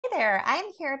there. I'm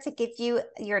here to give you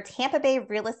your Tampa Bay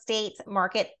real estate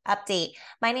market update.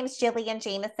 My name is Jillian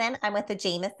Jamison. I'm with the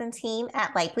Jamison team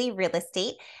at Likely Real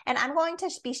Estate, and I'm going to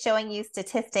be showing you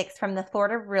statistics from the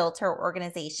Florida Realtor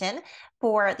Organization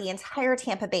for the entire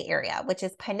Tampa Bay area, which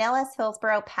is Pinellas,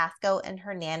 Hillsborough, Pasco, and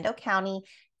Hernando County.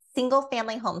 Single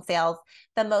family home sales.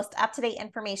 The most up-to-date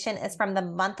information is from the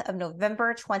month of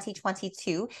November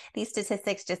 2022. These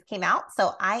statistics just came out,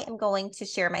 so I am going to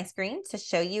share my screen to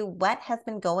show you what has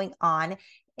been going on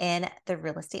in the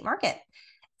real estate market.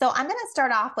 So I'm going to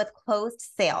start off with closed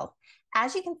sales.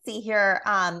 As you can see here,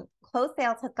 closed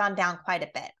sales have gone down quite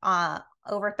a bit,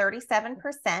 over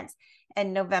 37%.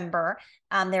 In November,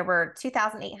 there were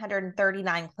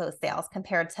 2,839 closed sales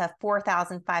compared to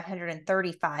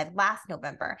 4,535 last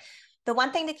November. The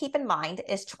one thing to keep in mind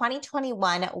is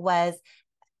 2021 was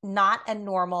not a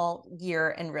normal year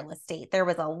in real estate. There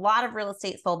was a lot of real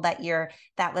estate sold that year.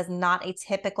 That was not a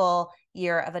typical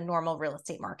year of a normal real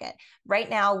estate market. Right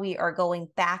now, we are going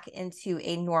back into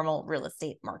a normal real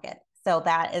estate market. So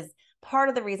that is part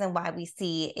of the reason why we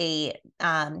see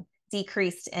a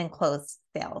decreased in closed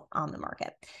sales on the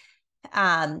market.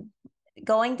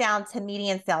 Going down to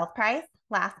median sales price.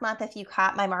 Last month, if you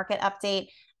caught my market update,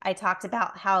 I talked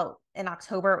about how in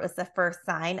October it was the first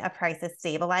sign of prices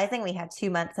stabilizing. We had 2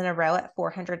 months in a row at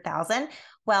 400,000.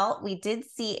 Well, we did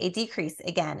see a decrease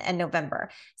again in November.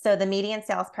 So the median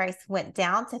sales price went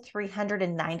down to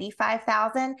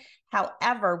 395,000.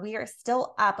 However, we are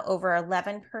still up over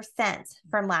 11%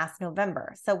 from last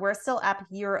November. So we're still up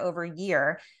year over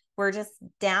year. We're just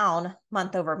down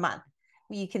month over month.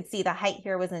 You can see the height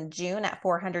here was in June at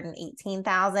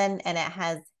 418,000, and it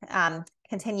has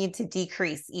continued to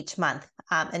decrease each month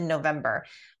in November.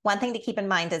 One thing to keep in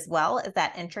mind as well is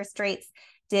that interest rates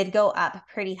did go up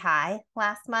pretty high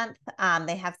last month.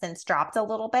 They have since dropped a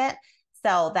little bit.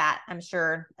 So that I'm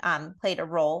sure played a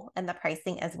role in the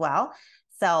pricing as well.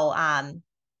 So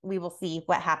we will see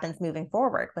what happens moving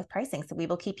forward with pricing. So we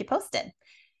will keep you posted.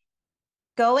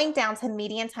 Going down to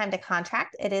median time to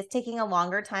contract, it is taking a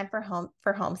longer time for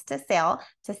homes to sell.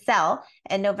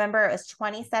 In November, it was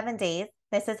 27 days.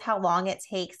 This is how long it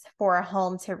takes for a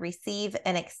home to receive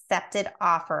an accepted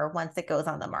offer once it goes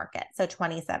on the market. So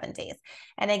 27 days.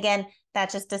 And again,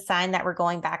 that's just a sign that we're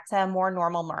going back to a more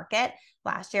normal market.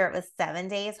 Last year, it was 7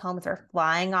 days. Homes were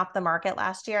flying off the market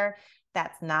last year.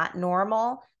 That's not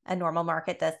normal. A normal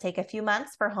market does take a few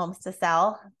months for homes to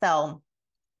sell. So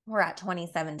we're at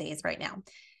 27 days right now.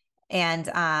 And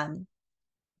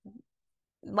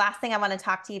last thing I want to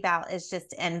talk to you about is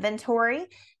just inventory.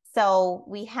 So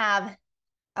we have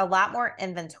a lot more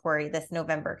inventory this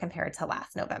November compared to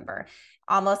last November,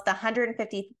 almost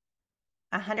 150%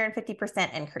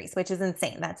 increase, which is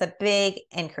insane. That's a big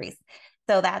increase.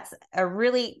 So that's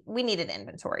we needed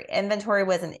inventory. Inventory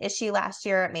was an issue last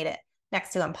year. It made it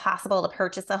next to impossible to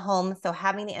purchase a home. So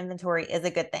having the inventory is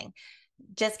a good thing.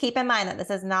 Just keep in mind that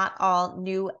this is not all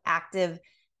new active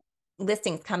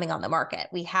listings coming on the market.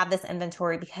 We have this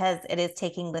inventory because it is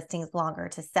taking listings longer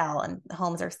to sell and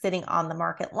homes are sitting on the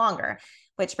market longer,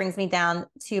 which brings me down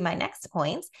to my next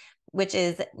point, which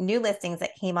is new listings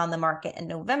that came on the market in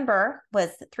November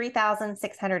was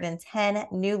 3,610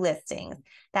 new listings.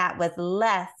 That was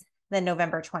less than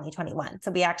November 2021.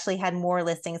 So we actually had more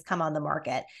listings come on the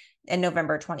market in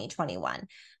November 2021.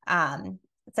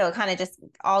 So it kind of just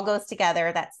all goes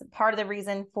together. That's part of the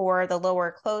reason for the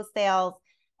lower closed sales,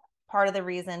 part of the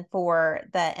reason for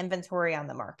the inventory on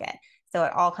the market. So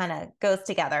it all kind of goes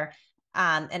together.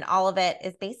 And all of it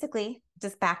is basically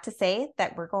just back to say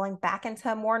that we're going back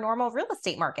into a more normal real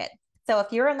estate market. So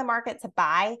if you're in the market to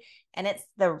buy and it's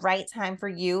the right time for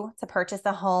you to purchase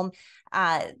a home,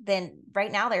 then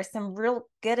right now there's some real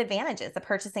good advantages of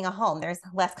purchasing a home. There's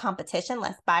less competition,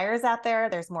 less buyers out there.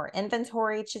 There's more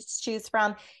inventory to choose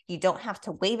from. You don't have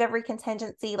to waive every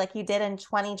contingency like you did in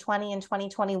 2020 and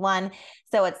 2021.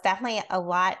 So it's definitely a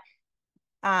lot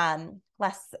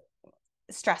less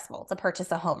stressful to purchase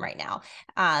a home right now.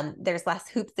 There's less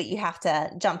hoops that you have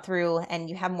to jump through, and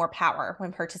you have more power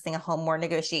when purchasing a home, more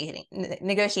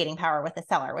negotiating power with the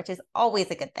seller, which is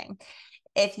always a good thing.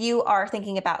 If you are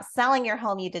thinking about selling your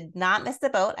home, you did not miss the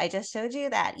boat. I just showed you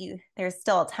that there's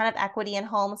still a ton of equity in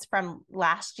homes from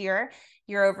last year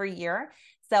over year.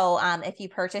 So if you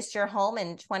purchased your home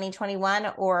in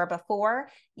 2021 or before,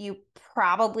 you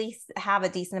probably have a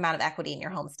decent amount of equity in your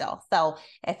home still. So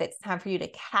if it's time for you to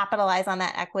capitalize on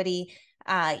that equity,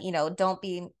 don't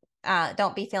be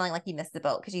feeling like you missed the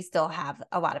boat because you still have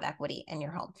a lot of equity in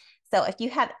your home. So if you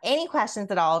have any questions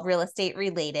at all real estate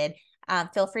related,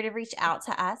 feel free to reach out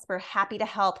to us. We're happy to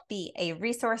help be a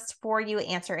resource for you,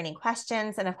 answer any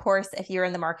questions. And of course, if you're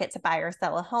in the market to buy or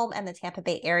sell a home in the Tampa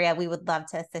Bay area, we would love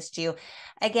to assist you.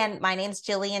 Again, my name's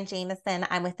Jillian Jamison.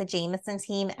 I'm with the Jamison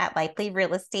team at Lively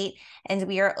Real Estate, and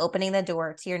we are opening the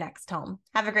door to your next home.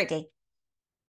 Have a great day.